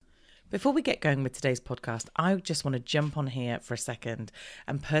Before we get going with today's podcast, I just want to jump on here for a second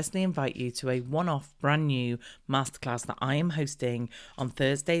and personally invite you to a one-off brand new masterclass that I am hosting on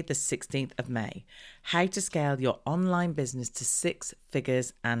Thursday, the 16th of May. How to scale your online business to 6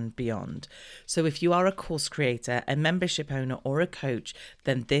 figures and beyond. So if you are a course creator, a membership owner, or a coach,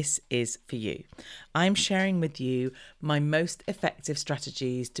 then this is for you. I'm sharing with you my most effective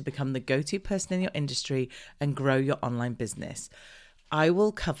strategies to become the go-to person in your industry and grow your online business. I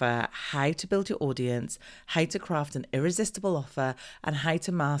will cover how to build your audience, how to craft an irresistible offer, and how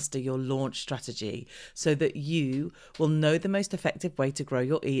to master your launch strategy so that you will know the most effective way to grow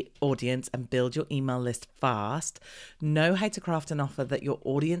your audience and build your email list fast, know how to craft an offer that your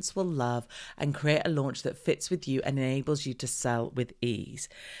audience will love, and create a launch that fits with you and enables you to sell with ease.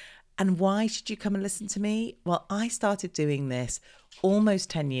 And why should you come and listen to me? Well, I started doing this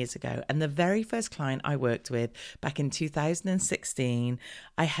almost 10 years ago. And the very first client I worked with back in 2016,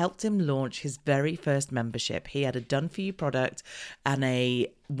 I helped him launch his very first membership. He had a done-for-you product and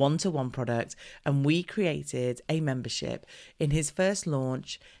a one-to-one product, and we created a membership. In his first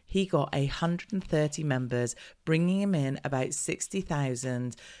launch, he got 130 members, bringing him in about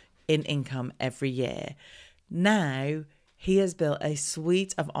 60,000 in income every year. Now, he has built a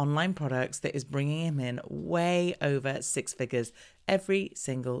suite of online products that is bringing him in way over 6 figures every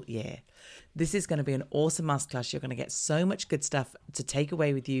single year. This is going to be an awesome masterclass. You're going to get so much good stuff to take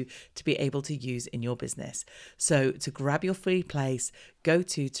away with you to be able to use in your business. So to grab your free place, go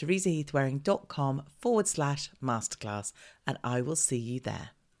to teresaheathwareing.com/masterclass, and I will see you there.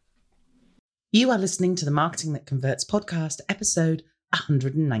 You are listening to the Marketing That Converts podcast, episode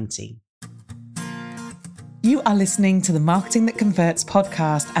 190. You are listening to the Marketing That Converts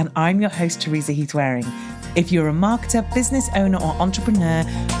podcast, and I'm your host, Teresa Heathwareing. If you're a marketer, business owner, or entrepreneur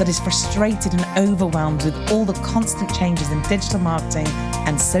that is frustrated and overwhelmed with all the constant changes in digital marketing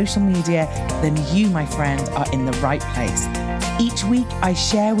and social media, then you, my friend, are in the right place. Each week, I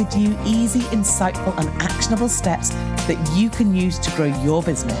share with you easy, insightful, and actionable steps that you can use to grow your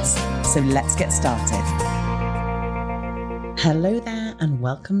business. So let's get started. Hello there, and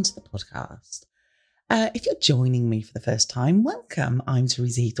welcome to the podcast. If you're joining me for the first time, welcome. I'm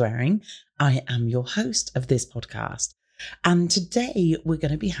Teresa Heathwareing. I am your host of this podcast. And today we're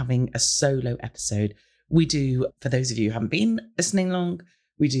going to be having a solo episode. We do, for those of you who haven't been listening long,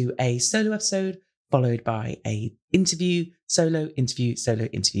 we do a solo episode followed by a interview, solo, interview,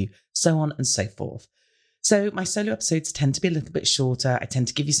 so on and so forth. So my solo episodes tend to be a little bit shorter. I tend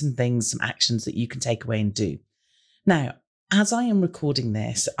to give you some things, some actions that you can take away and do. Now, as I am recording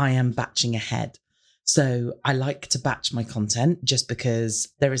this, I am batching ahead. So I like to batch my content just because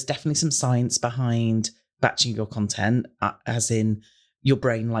there is definitely some science behind batching your content, as in your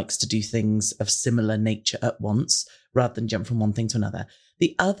brain likes to do things of similar nature at once rather than jump from one thing to another.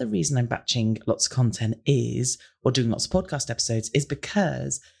 The other reason I'm batching lots of content or doing lots of podcast episodes is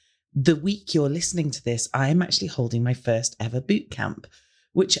because the week you're listening to this, I am actually holding my first ever boot camp,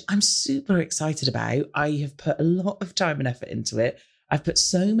 which I'm super excited about. I have put a lot of time and effort into it. I've put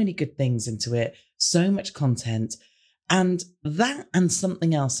so many good things into it, so much content, and that and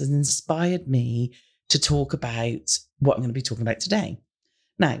something else has inspired me to talk about what I'm going to be talking about today.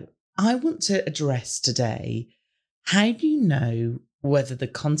 Now, I want to address today, how do you know whether the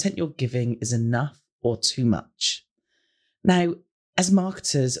content you're giving is enough or too much? Now, as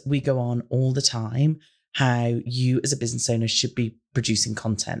marketers, we go on all the time how you as a business owner should be producing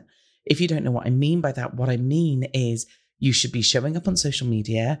content. If you don't know what I mean by that, what I mean is you should be showing up on social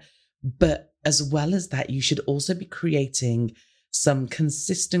media, but as well as that, you should also be creating some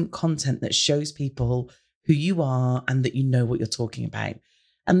consistent content that shows people who you are and that you know what you're talking about.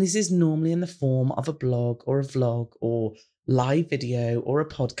 And this is normally in the form of a blog or a vlog or live video or a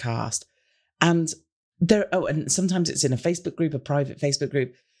podcast. And and sometimes it's in a Facebook group, a private Facebook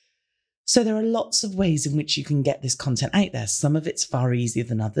group. So there are lots of ways in which you can get this content out there. Some of it's far easier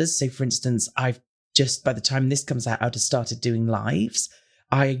than others. So for instance, by the time this comes out, I'd have started doing lives.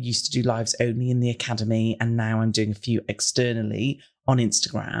 I used to do lives only in the academy, and now I'm doing a few externally on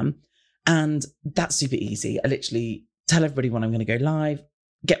Instagram. And that's super easy. I literally tell everybody when I'm going to go live,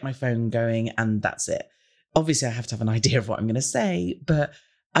 get my phone going, and that's it. Obviously, I have to have an idea of what I'm going to say, but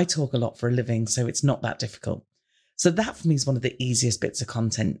I talk a lot for a living, so it's not that difficult. So that for me is one of the easiest bits of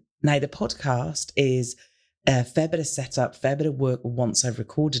content. Now, the podcast is a fair bit of setup, fair bit of work once I've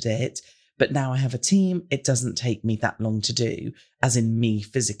recorded it. But now I have a team. It doesn't take me that long to do, as in me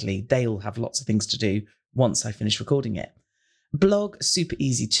physically. They all have lots of things to do once I finish recording it. Blog, super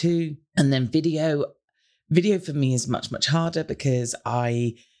easy too. And then video for me is much, much harder because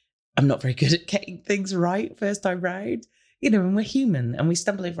I'm not very good at getting things right first time round. and we're human and we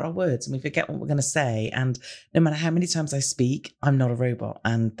stumble over our words and we forget what we're going to say. And no matter how many times I speak, I'm not a robot,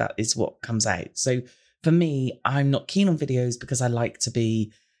 and that is what comes out. So for me, I'm not keen on videos because I like to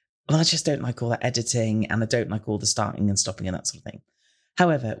be, I just don't like all that editing, and I don't like all the starting and stopping and that sort of thing.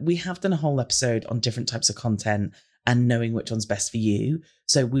 However, we have done a whole episode on different types of content and knowing which one's best for you.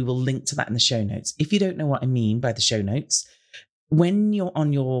 So we will link to that in the show notes. If you don't know what I mean by the show notes, when you're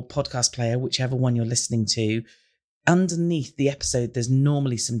on your podcast player, whichever one you're listening to, underneath the episode, there's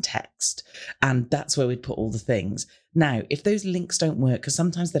normally some text, and that's where we'd put all the things. Now, if those links don't work, because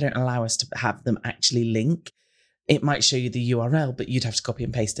sometimes they don't allow us to have them actually link, it might show you the URL, but you'd have to copy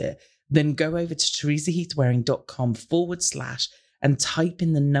and paste it. Then go over to teresaheathwareing.com/ and type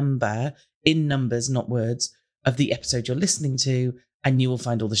in the number, in numbers, not words, of the episode you're listening to, and you will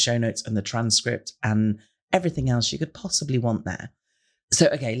find all the show notes and the transcript and everything else you could possibly want there. So,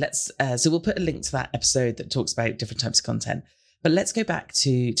 okay, so we'll put a link to that episode that talks about different types of content. But let's go back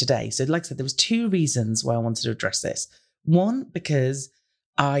to today. So like I said, there was 2 reasons why I wanted to address this. One, because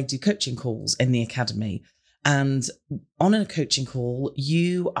I do coaching calls in the academy. And on a coaching call,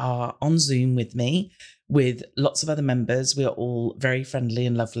 you are on Zoom with me, with lots of other members. We are all very friendly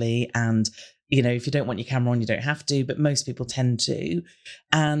and lovely. And, if you don't want your camera on, you don't have to, but most people tend to.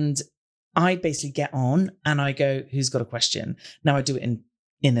 And I basically get on and I go, who's got a question? Now I do it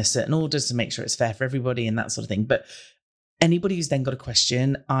in a certain order to make sure it's fair for everybody and that sort of thing. But anybody who's then got a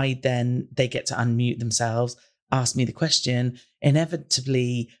question, they get to unmute themselves, ask me the question.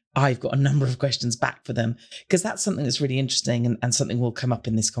 Inevitably, I've got a number of questions back for them, because that's something that's really interesting and something will come up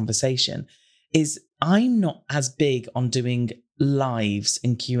in this conversation. Is I'm not as big on doing lives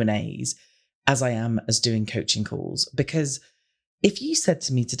and Q&As as I am as doing coaching calls, because if you said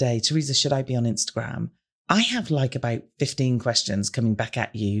to me today, Teresa, should I be on Instagram? I have about 15 questions coming back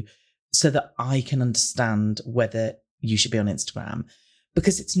at you so that I can understand whether you should be on Instagram,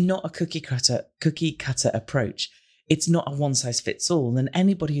 because it's not a cookie cutter approach. It's not a one size fits all. And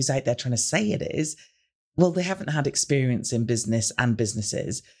anybody who's out there trying to say it is, well, they haven't had experience in business and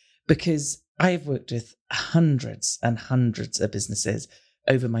businesses, because I have worked with hundreds and hundreds of businesses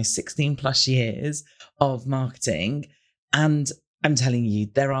over my 16 plus years of marketing. And I'm telling you,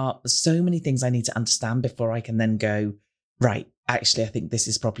 there are so many things I need to understand before I can then go, right, actually, I think this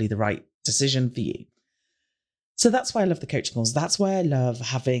is probably the right decision for you. So that's why I love the coaching calls. That's why I love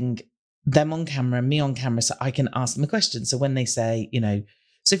having them on camera, me on camera, so I can ask them a question. So when they say,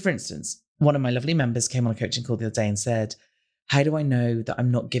 so for instance, one of my lovely members came on a coaching call the other day and said, how do I know that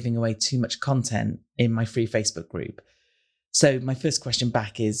I'm not giving away too much content in my free Facebook group? So my first question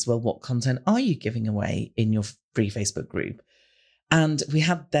back is, well, what content are you giving away in your free Facebook group? And we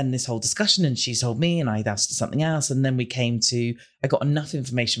had then this whole discussion, and she told me and I asked her something else. And then I got enough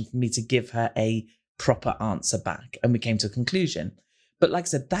information for me to give her a proper answer back, and we came to a conclusion. But like I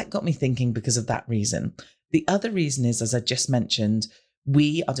said, that got me thinking because of that reason. The other reason is, as I just mentioned,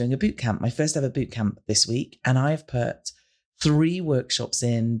 we are doing a boot camp, my first ever boot camp this week. And I have put 3 workshops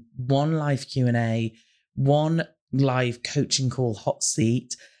in, 1 live Q&A, 1 live coaching call hot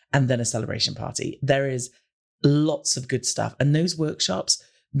seat, and then a celebration party. There is lots of good stuff. And those workshops,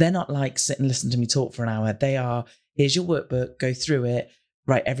 they're not like sit and listen to me talk for an hour. They are, here's your workbook, go through it.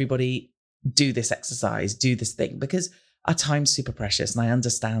 Right, everybody do this exercise, do this thing, because our time's super precious. And I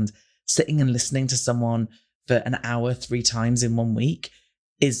understand sitting and listening to someone for an hour 3 times in 1 week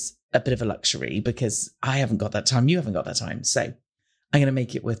is a bit of a luxury, because I haven't got that time. You haven't got that time. So I'm going to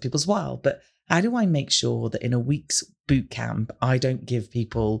make it worth people's while. But how do I make sure that in a week's boot camp, I don't give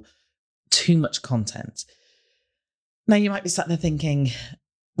people too much content? Now, you might be sat there thinking,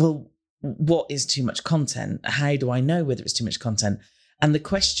 well, what is too much content? How do I know whether it's too much content? And the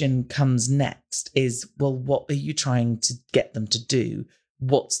question comes next is, well, what are you trying to get them to do?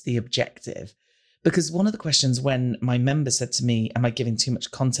 What's the objective? Because one of the questions when my member said to me, am I giving too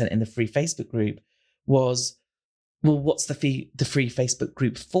much content in the free Facebook group, was, well, what's the free Facebook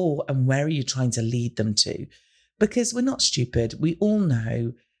group for? And where are you trying to lead them to? Because we're not stupid. We all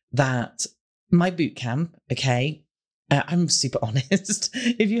know that my boot camp, okay, I'm super honest.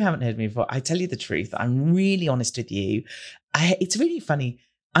 If you haven't heard me before, I tell you the truth. I'm really honest with you. It's really funny.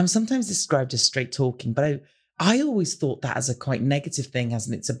 I'm sometimes described as straight talking, but I always thought that as a quite negative thing, as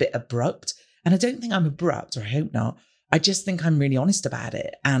in it's a bit abrupt. And I don't think I'm abrupt, or I hope not. I just think I'm really honest about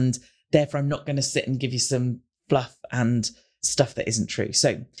it. And therefore, I'm not going to sit and give you some fluff and stuff that isn't true.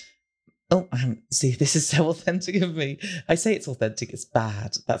 So, see, this is so authentic of me. I say it's authentic. It's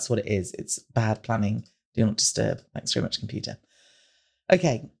bad. That's what it is. It's bad planning. Do not disturb. Thanks very much, computer.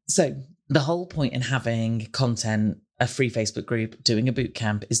 Okay, so the whole point in having content, a free Facebook group, doing a boot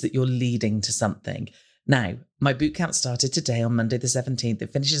camp, is that you're leading to something. Now, my bootcamp started today on Monday the 17th.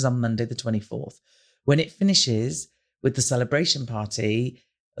 It finishes on Monday the 24th. When it finishes with the celebration party,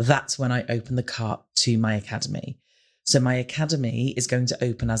 that's when I open the cart to my academy. So my academy is going to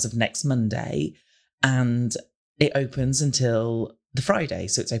open as of next Monday, and it opens until the Friday.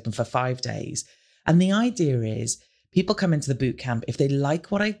 So it's open for 5 days. And the idea is people come into the bootcamp, if they like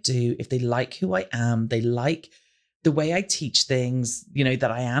what I do, if they like who I am, they like the way I teach things,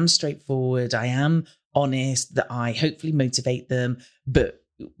 that I am straightforward, I am honest, that I hopefully motivate them, but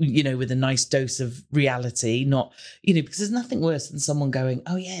with a nice dose of reality, not, because there's nothing worse than someone going,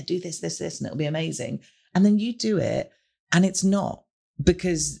 oh yeah, do this, and it'll be amazing. And then you do it and it's not,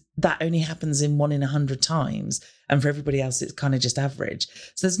 because that only happens in 1 in 100 times. And for everybody else, it's kind of just average.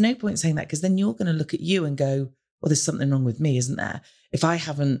 So there's no point saying that, because then you're going to look at you and go, well, there's something wrong with me, isn't there? If I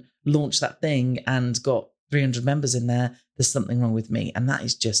haven't launched that thing and got 300 members in there, there's something wrong with me. And that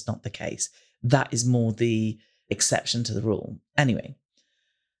is just not the case. That is more the exception to the rule. Anyway,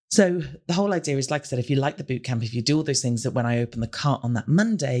 so the whole idea is, like I said, if you like the bootcamp, if you do all those things, that when I open the cart on that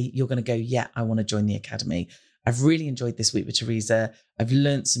Monday, you're going to go, yeah, I want to join the academy. I've really enjoyed this week with Teresa. I've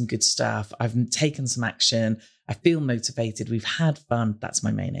learned some good stuff. I've taken some action. I feel motivated. We've had fun. That's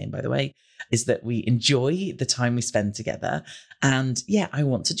my main aim, by the way, is that we enjoy the time we spend together. And yeah, I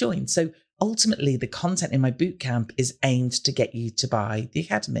want to join. So ultimately, the content in my bootcamp is aimed to get you to buy the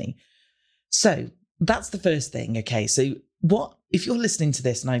academy. So that's the first thing. Okay. So if you're listening to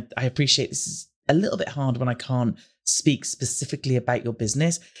this, and I appreciate this is a little bit hard when I can't speak specifically about your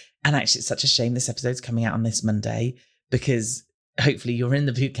business. And actually, it's such a shame this episode's coming out on this Monday, because hopefully you're in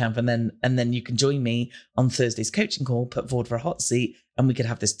the bootcamp and then you can join me on Thursday's coaching call, put forward for a hot seat, and we could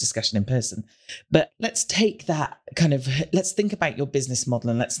have this discussion in person. But let's take that let's think about your business model,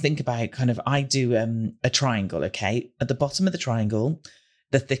 and let's think about I do a triangle, okay? At the bottom of the triangle,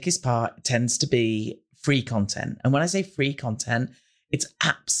 the thickest part tends to be free content. And when I say free content, it's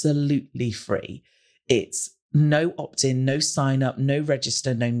absolutely free. It's no opt-in, no sign up, no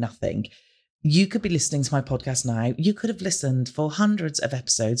register, no nothing. You could be listening to my podcast now. You could have listened for hundreds of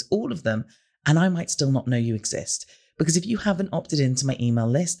episodes, all of them, and I might still not know you exist. Because if you haven't opted into my email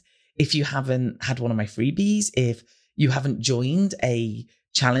list, if you haven't had one of my freebies, if you haven't joined a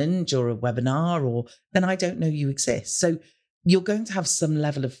challenge or a webinar, then I don't know you exist. So you're going to have some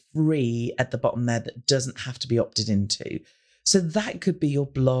level of free at the bottom there that doesn't have to be opted into. So that could be your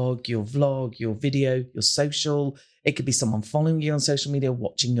blog, your vlog, your video, your social. It could be someone following you on social media,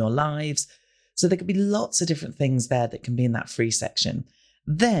 watching your lives. So there could be lots of different things there that can be in that free section.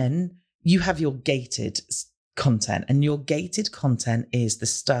 Then you have your gated content, and your gated content is the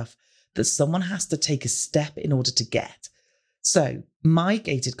stuff that someone has to take a step in order to get. So my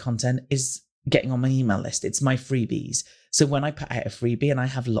gated content is getting on my email list. It's my freebies. So when I put out a freebie, and I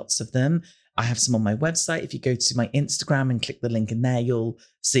have lots of them, I have some on my website. If you go to my Instagram and click the link in there, you'll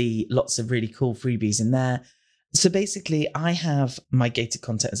see lots of really cool freebies in there. So basically, I have my gated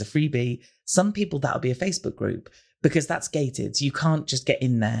content as a freebie. Some people, that'll be a Facebook group, because that's gated. You can't just get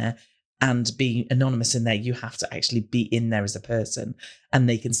in there and be anonymous in there. You have to actually be in there as a person, and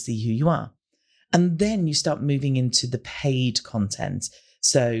they can see who you are. And then you start moving into the paid content.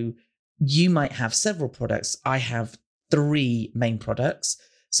 So you might have several products. I have 3 main products.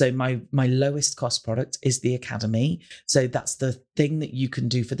 So my lowest cost product is the Academy. So that's the thing that you can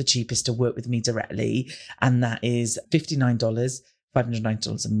do for the cheapest to work with me directly. And that is $59,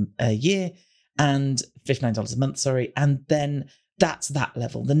 $509 a year, and $59 a month, sorry. And then that's that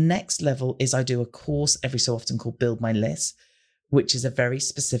level. The next level is I do a course every so often called Build My List, which is a very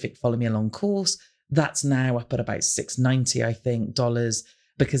specific follow me along course. That's now up at about $690, I think, dollars,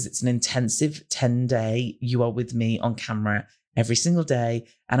 because it's an intensive 10-day. You are with me on camera every single day,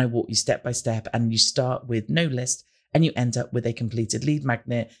 and I walk you step by step, and you start with no list and you end up with a completed lead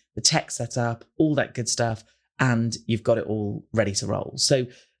magnet, the tech setup, all that good stuff, and you've got it all ready to roll. So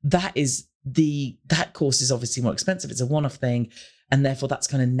that course is obviously more expensive. It's a one-off thing, and therefore that's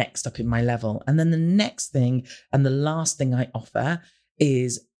kind of next up in my level. And then the next thing and the last thing I offer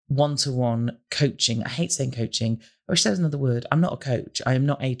is one-to-one coaching. I hate saying coaching. I wish there was another word. I'm not a coach. I am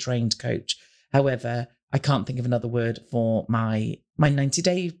not a trained coach. However, I can't think of another word for my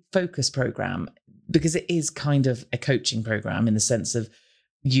 90-day focus program, because it is kind of a coaching program in the sense of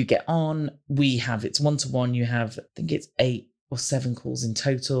you get on, it's one-to-one, you have, I think it's 8 or 7 calls in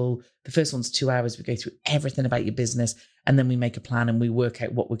total. The first one's 2 hours. We go through everything about your business, and then we make a plan and we work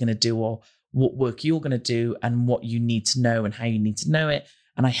out what we're going to do, or what work you're going to do, and what you need to know and how you need to know it.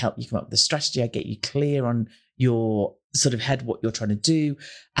 And I help you come up with a strategy. I get you clear on your sort of head, what you're trying to do,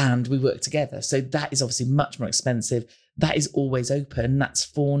 and we work together. So that is obviously much more expensive. that is always open. That's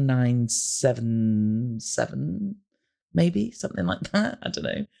 4977, maybe something like that. I don't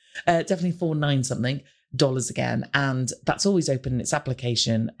know. Definitely 49 something dollars again. And that's always open in its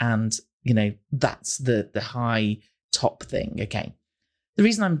application. And, that's the high top thing. Okay. The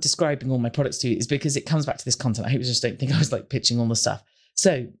reason I'm describing all my products to you is because it comes back to this content. I hope you just don't think I was like pitching all the stuff.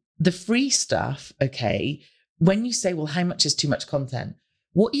 So the free stuff, okay, when you say, well, how much is too much content?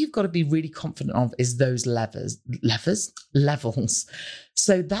 What you've got to be really confident of is those levels.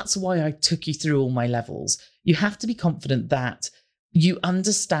 So that's why I took you through all my levels. You have to be confident that you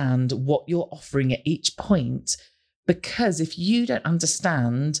understand what you're offering at each point, because if you don't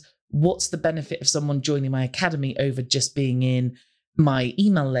understand what's the benefit of someone joining my academy over just being in my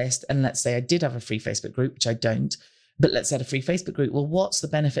email list, and let's say I did have a free Facebook group, which I don't, but let's say I had a free Facebook group, well, what's the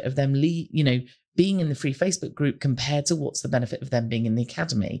benefit of them being in the free Facebook group compared to what's the benefit of them being in the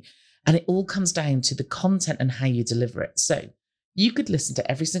academy? And it all comes down to the content and how you deliver it. So you could listen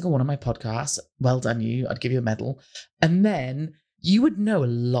to every single one of my podcasts. Well done, you. I'd give you a medal. And then you would know a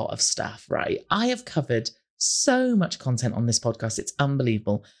lot of stuff, right? I have covered so much content on this podcast. It's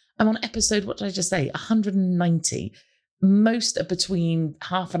unbelievable. I'm on episode, what did I just say? 190. Most are between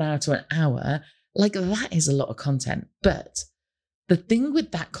half an hour to an hour. Like, that is a lot of content. But the thing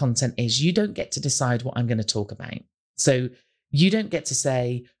with that content is you don't get to decide what I'm going to talk about. So you don't get to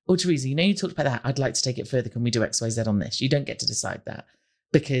say, oh, Teresa, you talked about that. I'd like to take it further. Can we do X, Y, Z on this? You don't get to decide that,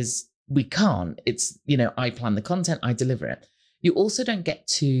 because we can't. It's, I plan the content, I deliver it. You also don't get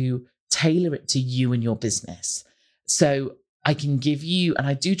to tailor it to you and your business. So I can give you, and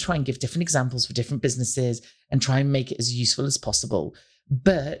I do try and give different examples for different businesses and try and make it as useful as possible.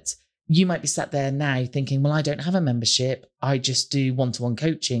 But you might be sat there now thinking, well, I don't have a membership. I just do one-to-one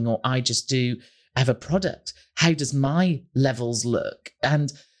coaching, or I have a product. How does my levels look?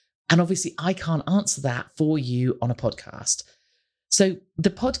 And obviously I can't answer that for you on a podcast. So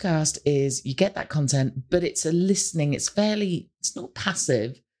the podcast is, you get that content, but it's a listening. It's not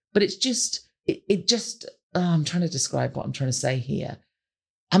passive, but it's just, I'm trying to describe what I'm trying to say here.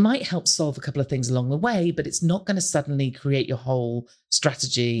 I might help solve a couple of things along the way, but it's not going to suddenly create your whole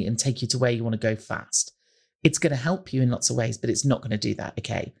strategy and take you to where you want to go fast. It's going to help you in lots of ways, but it's not going to do that.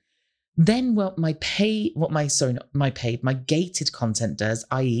 Okay. Then my gated content does,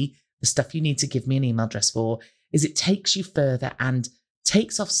 i.e. the stuff you need to give me an email address for, is it takes you further and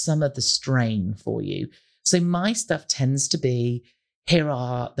takes off some of the strain for you. So my stuff tends to be, here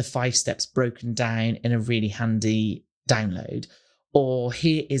are the 5 steps broken down in a really handy download, or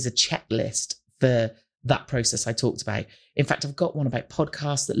here is a checklist for that process I talked about. In fact, I've got one about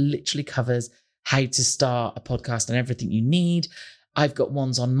podcasts that literally covers how to start a podcast and everything you need. I've got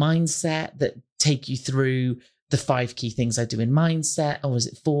ones on mindset that take you through the 5 key things I do in mindset, or is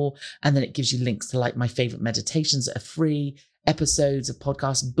it 4? And then it gives you links to like my favorite meditations that are free, episodes of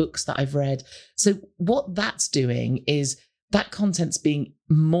podcasts, books that I've read. So what that's doing is that content's being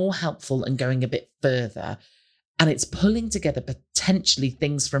more helpful and going a bit further. And it's pulling together potentially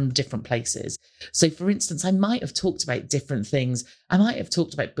things from different places. So for instance, I might have talked about different things. I might have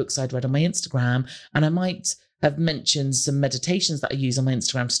talked about books I'd read on my Instagram, and I might have mentioned some meditations that I use on my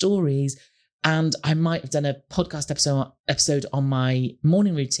Instagram stories. And I might have done a podcast episode on my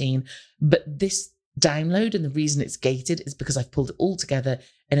morning routine. But this download, and the reason it's gated, is because I've pulled it all together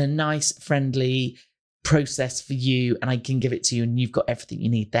in a nice, friendly process for you, and I can give it to you, and you've got everything you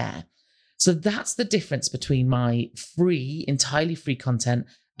need there. So that's the difference between my free, entirely free content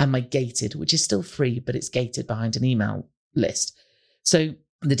and my gated, which is still free, but it's gated behind an email list. So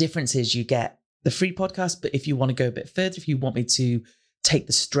the difference is you get the free podcast, but if you want to go a bit further, if you want me to take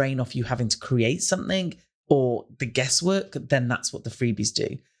the strain off you having to create something or the guesswork, then that's what the freebies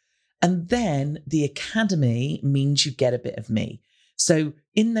do. And then the academy means you get a bit of me. So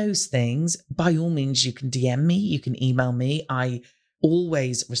in those things, by all means, you can DM me, you can email me. I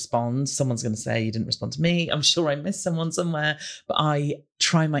always respond. Someone's going to say you didn't respond to me. I'm sure I missed someone somewhere, but I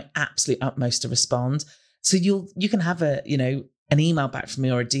try my absolute utmost to respond. So you can have an email back from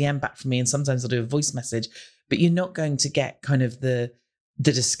me or a DM back from me, and sometimes I'll do a voice message, but you're not going to get kind of the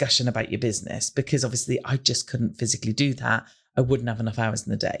discussion about your business, because obviously I just couldn't physically do that. I wouldn't have enough hours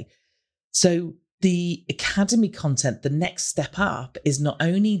in the day. So the academy content, the next step up, is not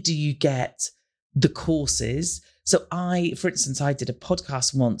only do you get the courses. So for instance, I did a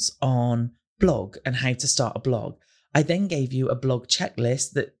podcast once on blog and how to start a blog. I then gave you a blog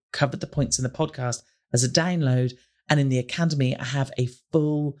checklist that covered the points in the podcast as a download. And in the academy, I have a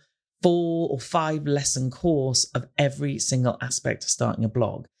full 4 or 5 lesson course of every single aspect of starting a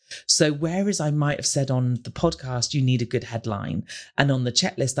blog. So whereas I might have said on the podcast, you need a good headline, and on the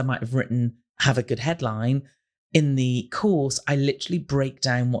checklist, I might have written, have a good headline, in the course, I literally break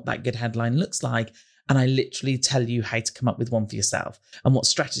down what that good headline looks like. And I literally tell you how to come up with one for yourself and what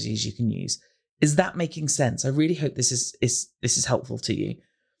strategies you can use. Is that making sense? I really hope this is helpful to you.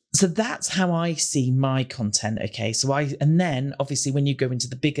 So that's how I see my content. Okay. And then obviously when you go into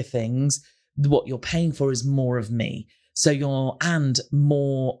the bigger things, what you're paying for is more of me. And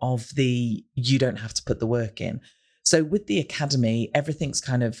more of you don't have to put the work in. So with the academy, everything's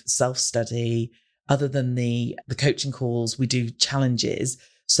kind of self-study. Other than the coaching calls, we do challenges.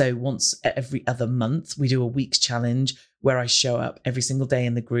 So once every other month, we do a week's challenge where I show up every single day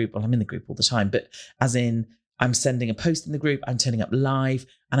in the group. Well, I'm in the group all the time, but as in I'm sending a post in the group, I'm turning up live,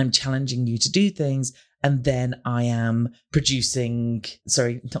 and I'm challenging you to do things. And then I am I got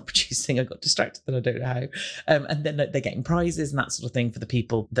distracted that I don't know how. And then they're getting prizes and that sort of thing for the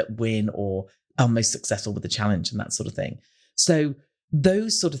people that win or are most successful with the challenge and that sort of thing. So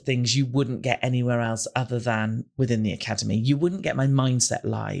those sort of things you wouldn't get anywhere else other than within the academy. You wouldn't get my mindset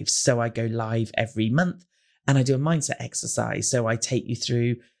live. So I go live every month and I do a mindset exercise. So I take you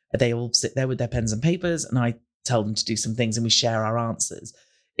through, they all sit there with their pens and papers and I tell them to do some things and we share our answers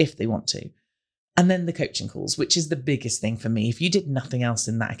if they want to. And then the coaching calls, which is the biggest thing for me. If you did nothing else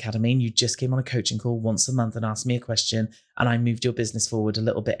in that academy and you just came on a coaching call once a month and asked me a question and I moved your business forward a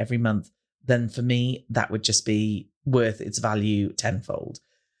little bit every month, then for me, that would just be worth its value tenfold.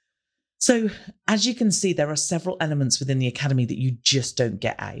 So as you can see, there are several elements within the academy that you just don't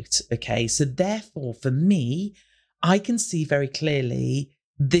get out. Okay. So therefore, for me, I can see very clearly,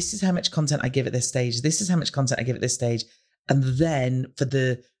 this is how much content I give at this stage. This is how much content I give at this stage. And then for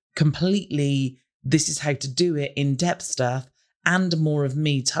the completely, this is how to do it, in-depth stuff and more of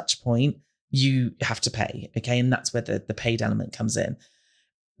me touch point, you have to pay. Okay. And that's where the paid element comes in.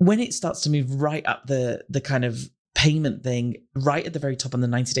 When it starts to move right up the kind of payment thing, right at the very top on the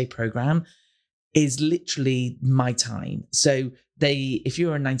 90-day program is literally my time. So if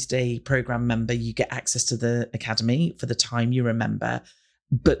you're a 90-day program member, you get access to the academy for the time you remember.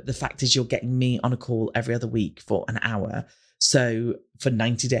 But the fact is you're getting me on a call every other week for an hour. So for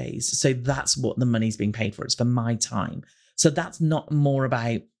 90 days. So that's what the money's being paid for. It's for my time. So that's not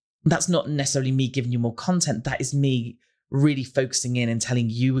necessarily me giving you more content. That is me really focusing in and telling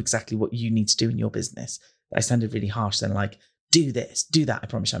you exactly what you need to do in your business. I sounded really harsh then, like, do this, do that. I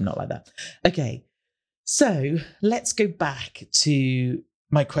promise you I'm not like that. Okay. So let's go back to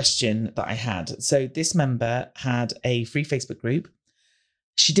my question that I had. So this member had a free Facebook group.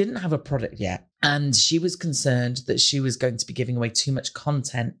 She didn't have a product yet, and she was concerned that she was going to be giving away too much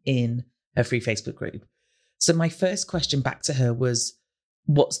content in her free Facebook group. So my first question back to her was,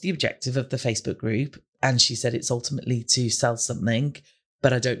 what's the objective of the Facebook group? And she said it's ultimately to sell something,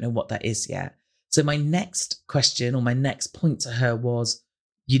 but I don't know what that is yet. So my next question or my next point to her was,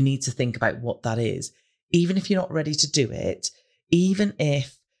 you need to think about what that is. Even if you're not ready to do it, even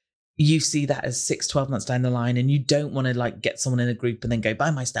if you see that as 6-12 months down the line and you don't want to like get someone in a group and then go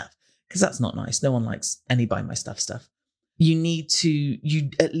buy my stuff, because that's not nice. No one likes any buy my stuff. You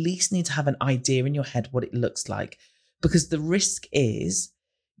at least need to have an idea in your head what it looks like, because the risk is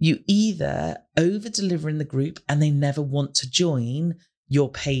you either over deliver in the group and they never want to join your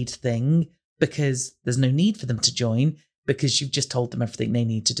paid thing because there's no need for them to join because you've just told them everything they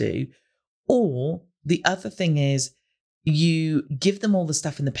need to do. Or the other thing is you give them all the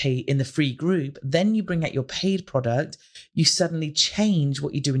stuff in the free group, then you bring out your paid product, you suddenly change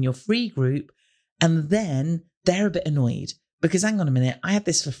what you do in your free group, and then they're a bit annoyed because hang on a minute, I had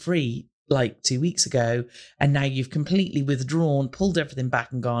this for free like 2 weeks ago, and now you've completely withdrawn, pulled everything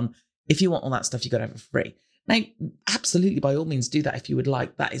back and gone, if you want all that stuff, you got to have it for free. Now, absolutely, by all means, do that if you would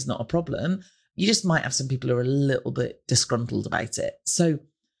like. That is not a problem. You just might have some people who are a little bit disgruntled about it. So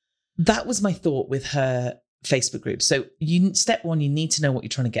that was my thought with her Facebook group. So step one, you need to know what you're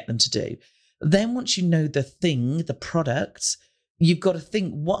trying to get them to do. Then once you know the thing, the product, you've got to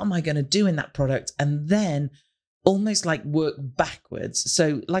think, what am I going to do in that product? And then almost like work backwards.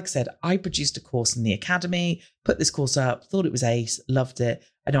 So like I said, I produced a course in the academy, put this course up, thought it was ace, loved it.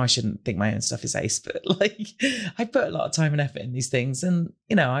 I know I shouldn't think my own stuff is ace, but like I put a lot of time and effort in these things, and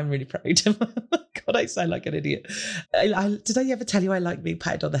I'm really proud of God, I sound like an idiot. Did I ever tell you I like being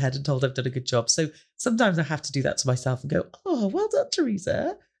patted on the head and told I've done a good job? So sometimes I have to do that to myself and go, oh, well done,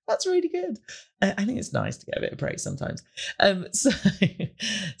 Teresa. That's really good. I think it's nice to get a bit of praise sometimes.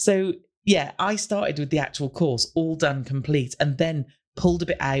 So yeah, I started with the actual course, all done, complete, and then pulled a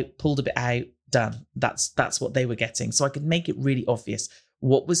bit out, done. That's what they were getting. So I could make it really obvious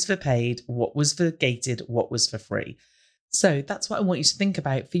what was for paid, what was for gated, what was for free. So that's what I want you to think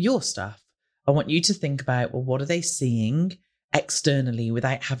about for your stuff. I want you to think about, well, what are they seeing externally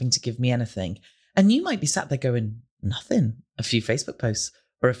without having to give me anything? And you might be sat there going, nothing, a few Facebook posts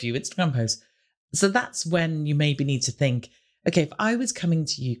or a few Instagram posts. So that's when you maybe need to think, okay, if I was coming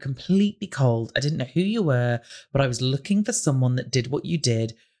to you completely cold, I didn't know who you were, but I was looking for someone that did what you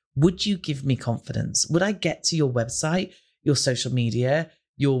did, would you give me confidence? Would I get to your website, your social media,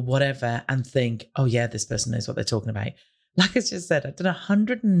 your whatever, and think, oh yeah, this person knows what they're talking about? Like I just said, I've done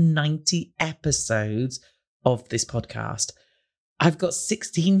 190 episodes of this podcast. I've got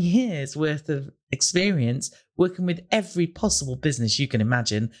 16 years worth of experience working with every possible business you can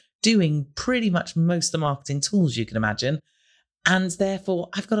imagine, doing pretty much most of the marketing tools you can imagine. And therefore,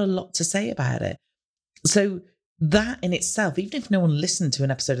 I've got a lot to say about it. So that in itself, even if no one listened to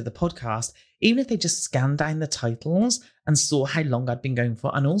an episode of the podcast, even if they just scanned down the titles and saw how long I'd been going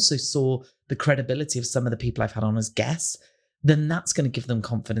for, and also saw the credibility of some of the people I've had on as guests, then that's going to give them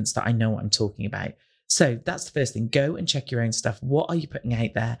confidence that I know what I'm talking about. So that's the first thing. Go and check your own stuff. What are you putting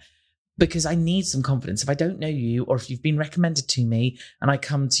out there? Because I need some confidence. If I don't know you, or if you've been recommended to me and I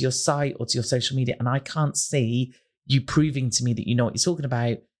come to your site or to your social media and I can't see you proving to me that you know what you're talking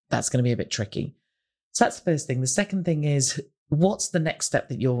about, that's going to be a bit tricky. So that's the first thing. The second thing is, what's the next step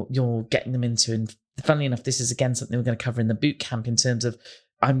that you're getting them into? And funnily enough, this is again something we're going to cover in the boot camp in terms of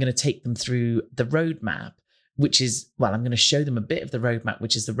I'm going to take them through the roadmap, which is, well, I'm going to show them a bit of the roadmap,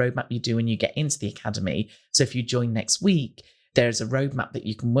 which is the roadmap you do when you get into the academy. So if you join next week, there's a roadmap that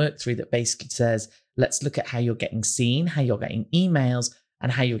you can work through that basically says, let's look at how you're getting seen, how you're getting emails,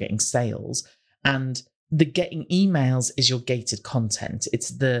 and how you're getting sales. And the getting emails is your gated content.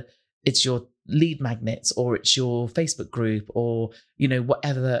 It's your lead magnets, or it's your Facebook group, or,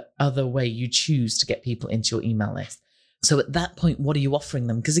 whatever other way you choose to get people into your email list. So at that point, what are you offering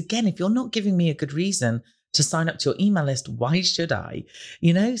them? Because again, if you're not giving me a good reason to sign up to your email list, why should I?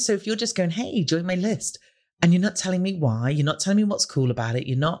 So if you're just going, hey, join my list, and you're not telling me why, you're not telling me what's cool about it,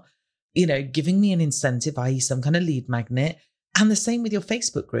 you're not, giving me an incentive, i.e. some kind of lead magnet. And the same with your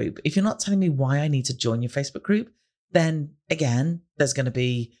Facebook group. If you're not telling me why I need to join your Facebook group, then again, there's going to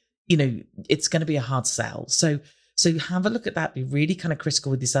be, it's going to be a hard sell. So have a look at that, be really kind of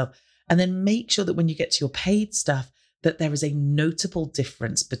critical with yourself, and then make sure that when you get to your paid stuff, that there is a notable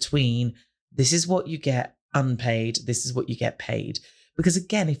difference between this is what you get unpaid, this is what you get paid. Because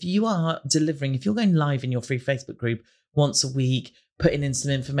again, if you are delivering, if you're going live in your free Facebook group once a week, putting in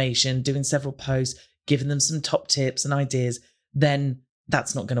some information, doing several posts, giving them some top tips and ideas, then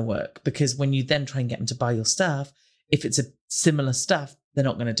that's not going to work. Because when you then try and get them to buy your stuff, if it's a similar stuff, they're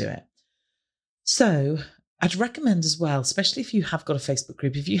not going to do it. So I'd recommend as well, especially if you have got a Facebook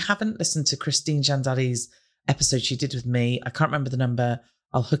group, if you haven't listened to Christine Jandali's episode she did with me, I can't remember the number,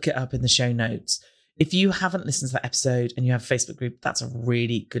 I'll hook it up in the show notes. If you haven't listened to that episode and you have a Facebook group, that's a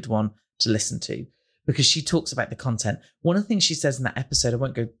really good one to listen to, because she talks about the content. One of the things she says in that episode, I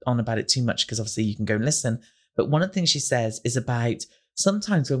won't go on about it too much because obviously you can go and listen, but one of the things she says is about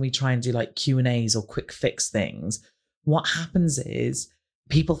sometimes when we try and do like Q&As or quick fix things, what happens is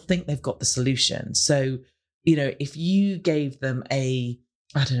people think they've got the solution. So, if you gave them I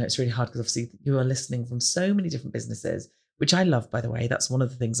don't know, it's really hard because obviously you are listening from so many different businesses, which I love, by the way. That's one of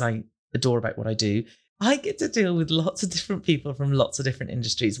the things I adore about what I do. I get to deal with lots of different people from lots of different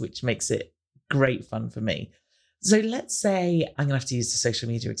industries, which makes it great fun for me. So let's say I'm going to have to use a social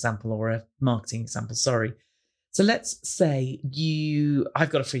media example or a marketing example, sorry. So let's say I've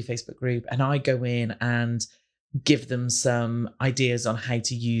got a free Facebook group and I go in and give them some ideas on how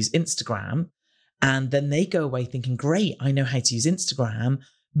to use Instagram. And then they go away thinking, great, I know how to use Instagram,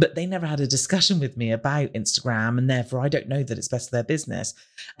 but they never had a discussion with me about Instagram. And therefore I don't know that it's best for their business.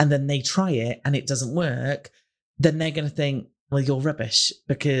 And then they try it and it doesn't work. Then they're going to think, well, you're rubbish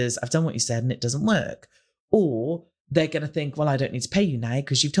because I've done what you said and it doesn't work. Or they're going to think, well, I don't need to pay you now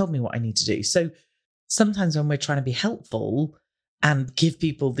because you've told me what I need to do. So sometimes when we're trying to be helpful and give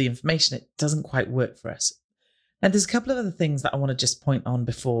people the information, it doesn't quite work for us. And there's a couple of other things that I want to just point on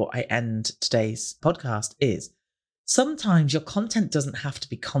before I end today's podcast is sometimes your content doesn't have to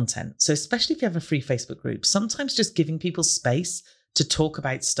be content. So especially if you have a free Facebook group, sometimes just giving people space to talk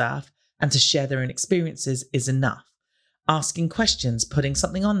about stuff and to share their own experiences is enough. Asking questions, putting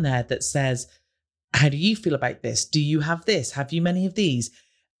something on there that says, how do you feel about this? Do you have this? Have you many of these?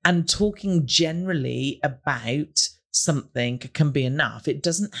 And talking generally about something can be enough. It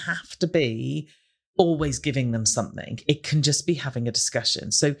doesn't have to be always giving them something. It can just be having a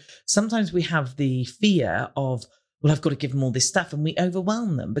discussion. So sometimes we have the fear of, well, I've got to give them all this stuff, and we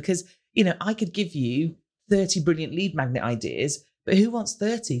overwhelm them because, I could give you 30 brilliant lead magnet ideas, but who wants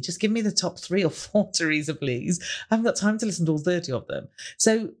 30? Just give me the top 3 or 4, Teresa, please. I haven't got time to listen to all 30 of them.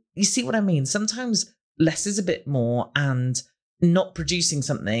 So you see what I mean? Sometimes less is a bit more, and not producing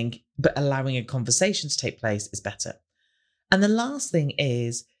something, but allowing a conversation to take place is better. And the last thing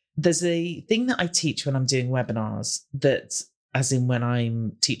is, there's a thing that I teach when I'm doing webinars that, as in when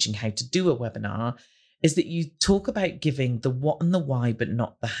I'm teaching how to do a webinar, is that you talk about giving the what and the why, but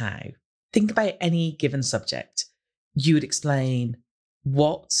not the how. Think about any given subject. You would explain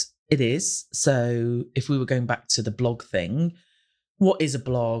what it is. So if we were going back to the blog thing, what is a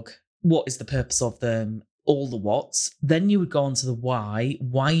blog? What is the purpose of them? All the what's. Then you would go on to the why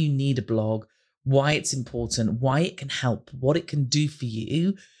you need a blog, why it's important, why it can help, what it can do for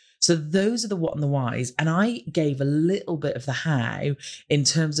you. So those are the what and the whys. And I gave a little bit of the how in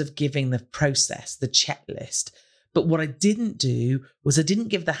terms of giving the process, the checklist. But what I didn't do was I didn't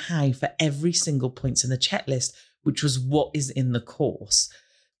give the how for every single point in the checklist, which was what is in the course.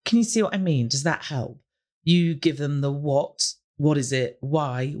 Can you see what I mean? Does that help? You give them the what is it,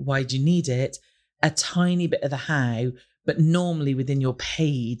 why do you need it, a tiny bit of the how, but normally within your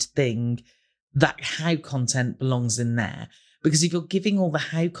paid thing, that how content belongs in there. Because if you're giving all the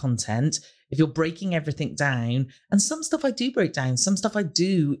how content, if you're breaking everything down, and some stuff I do break down, some stuff I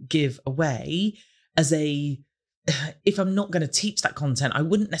do give away as if I'm not going to teach that content, I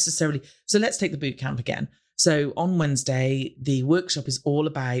wouldn't necessarily. So let's take the bootcamp again. So on Wednesday, the workshop is all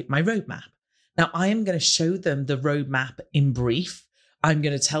about my roadmap. Now, I am going to show them the roadmap in brief. I'm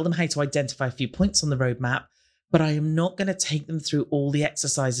going to tell them how to identify a few points on the roadmap, but I am not going to take them through all the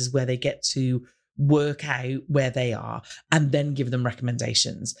exercises where they get to work out where they are and then give them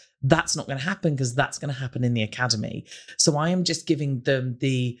recommendations. That's not going to happen because that's going to happen in the academy. So I am just giving them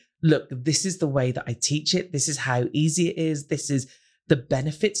look, this is the way that I teach it. This is how easy it is. This is the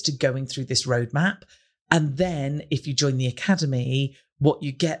benefits to going through this roadmap. And then if you join the academy, what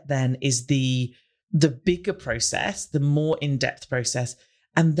you get then is the bigger process, the more in-depth process.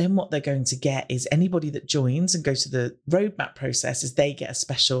 And then what they're going to get is anybody that joins and goes to the roadmap process is they get a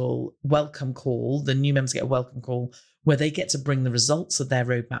special welcome call. The new members get a welcome call where they get to bring the results of their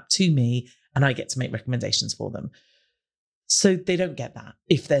roadmap to me and I get to make recommendations for them. So they don't get that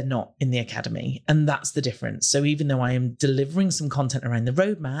if they're not in the academy. And that's the difference. So even though I am delivering some content around the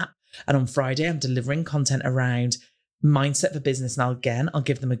roadmap, and on Friday I'm delivering content around mindset for business, and I'll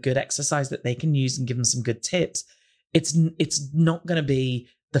give them a good exercise that they can use and give them some good tips. It's not going to be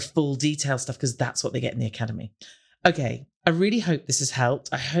the full detail stuff because that's what they get in the academy. Okay, I really hope this has helped.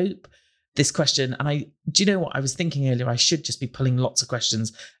 I hope this question, and do you know what I was thinking earlier? I should just be pulling lots of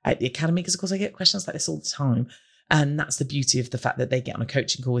questions out the academy because of course I get questions like this all the time. And that's the beauty of the fact that they get on a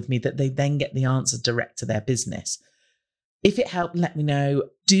coaching call with me, that they then get the answer direct to their business. If it helped, let me know.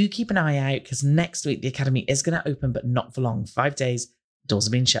 Do keep an eye out because next week the academy is going to open, but not for long. 5 days, doors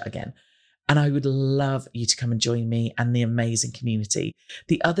are being shut again. And I would love you to come and join me and the amazing community.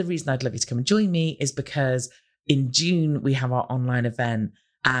 The other reason I'd love you to come and join me is because in June, we have our online event.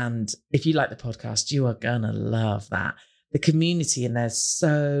 And if you like the podcast, you are going to love that. The community in there is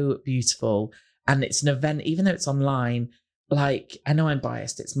so beautiful. And it's an event, even though it's online, like, I know I'm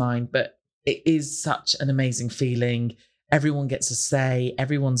biased, it's mine, but it is such an amazing feeling. Everyone gets a say,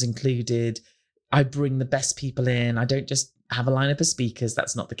 everyone's included. I bring the best people in. I don't just have a lineup of speakers.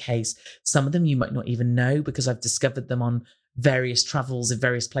 That's not the case. Some of them you might not even know because I've discovered them on various travels in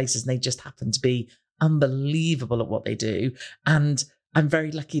various places and they just happen to be unbelievable at what they do. And I'm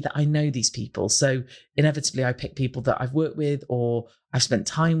very lucky that I know these people. So inevitably I pick people that I've worked with or I've spent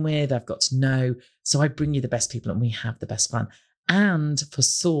time with, I've got to know. So I bring you the best people and we have the best fun. And for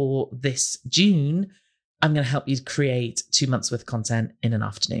SOAR this June, I'm going to help you create 2 months worth of content in an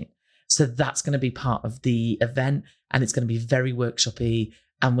afternoon. So that's going to be part of the event and it's going to be very workshopy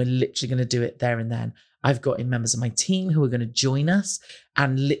and we're literally going to do it there and then. I've got in members of my team who are going to join us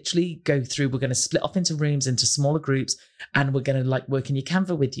and literally go through. We're going to split off into rooms, into smaller groups, and we're going to work in your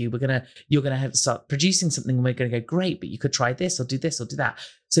Canva with you. You're going to have to start producing something and we're going to go, great, but you could try this or do that.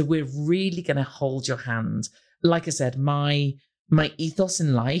 So we're really going to hold your hand. Like I said, my ethos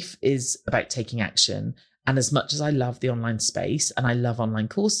in life is about taking action. And as much as I love the online space and I love online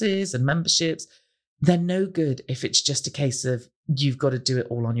courses and memberships, they're no good if it's just a case of you've got to do it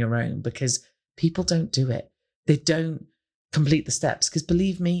all on your own because people don't do it. They don't complete the steps because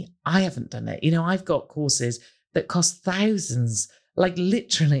believe me, I haven't done it. I've got courses that cost thousands, like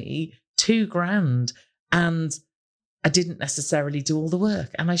literally $2,000. And I didn't necessarily do all the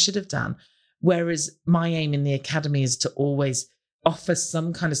work and I should have done. Whereas my aim in the academy is to always offer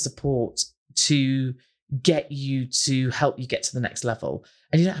some kind of support to get you to help you get to the next level.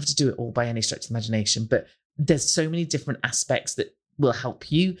 And you don't have to do it all by any stretch of the imagination, but there's so many different aspects that will help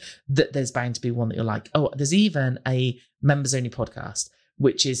you that there's bound to be one that you're like, oh, there's even a members only podcast,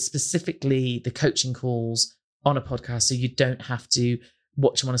 which is specifically the coaching calls on a podcast, so you don't have to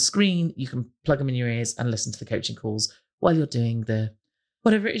watch them on a screen. You can plug them in your ears and listen to the coaching calls while you're doing the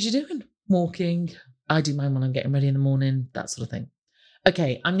whatever it is you're doing. Walking. I do mine when I'm getting ready in the morning, that sort of thing.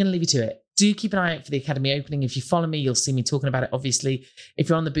 Okay, I'm going to leave you to it. Do keep an eye out for the Academy opening. If you follow me, you'll see me talking about it, obviously. If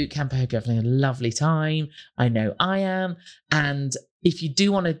you're on the bootcamp, I hope you're having a lovely time. I know I am. And if you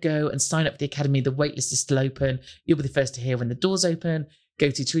do want to go and sign up for the Academy, the waitlist is still open. You'll be the first to hear when the doors open. Go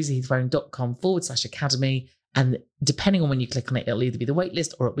to teresaheathwareing.com/academy. And depending on when you click on it, it'll either be the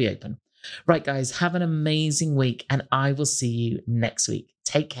waitlist or it'll be open. Right, guys, have an amazing week, and I will see you next week.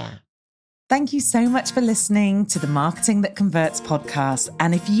 Take care. Thank you so much for listening to the Marketing That Converts podcast.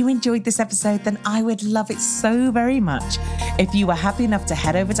 And if you enjoyed this episode, then I would love it so very much if you were happy enough to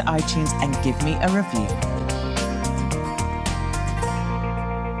head over to iTunes and give me a review.